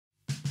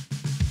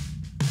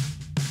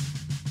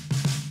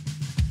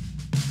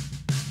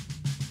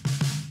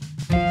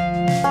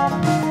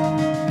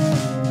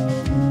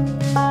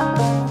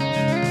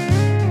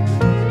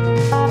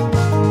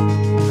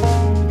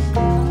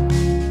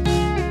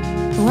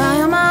Why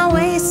am I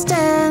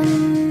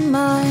wasting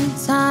my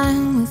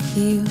time with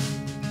you?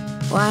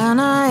 Why aren't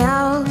I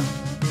out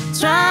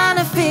trying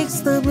to fix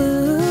the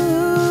blues?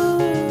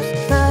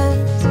 'Cause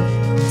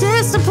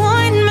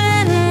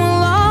disappointment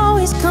will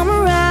always come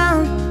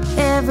around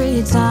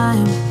every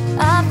time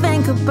I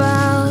think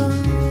about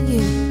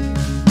you.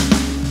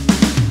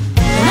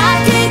 And I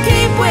can't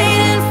keep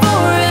waiting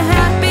for a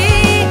happy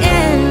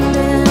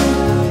ending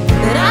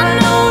that I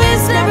know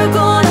is never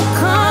gonna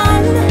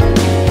come.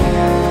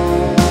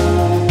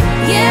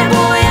 Yeah,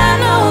 boy, I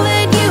know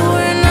that you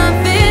were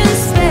nothing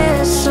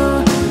special,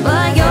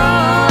 but you're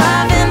all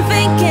I've been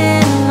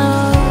thinking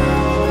of.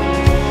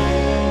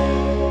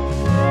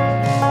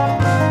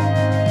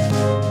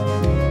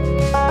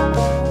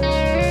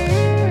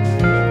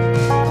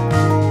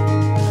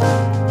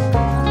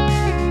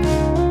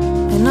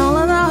 And all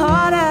of the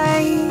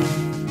heartache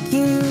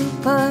you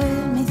put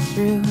me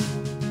through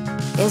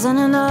isn't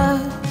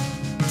enough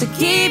to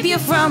keep you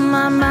from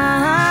my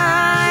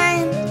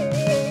mind.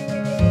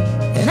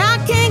 And I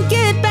can't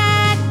get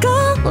back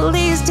all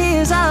these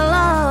tears I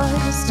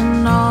lost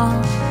and all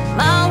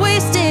my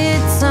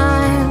wasted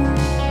time.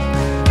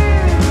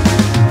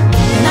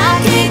 And I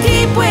can't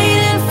keep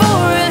waiting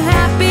for a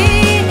happy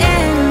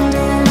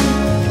ending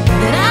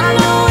that I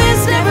know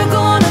is never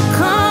gonna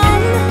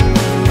come.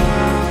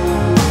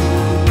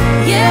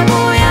 Yeah,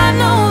 boy, I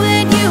know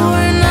that you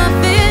were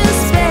nothing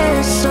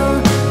special,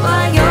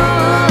 but you're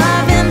all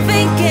I've been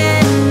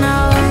thinking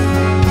of.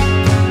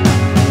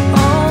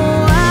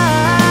 Oh, I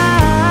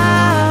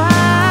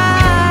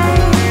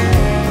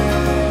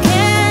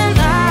can't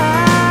I?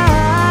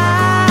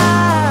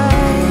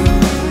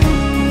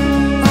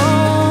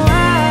 Oh,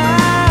 I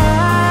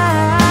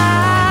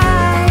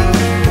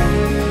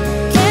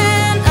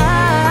can't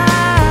I?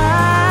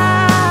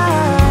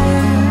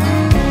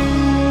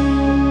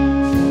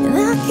 And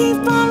I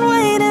keep on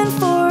waiting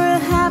for a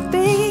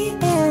happy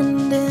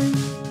ending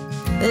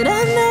that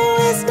I know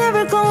is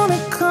never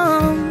gonna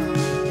come.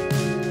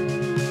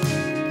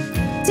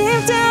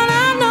 Deep down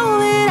I know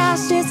that I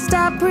should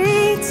stop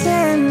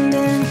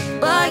pretending,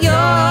 but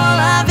you're all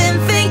I've been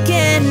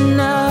thinking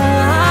of.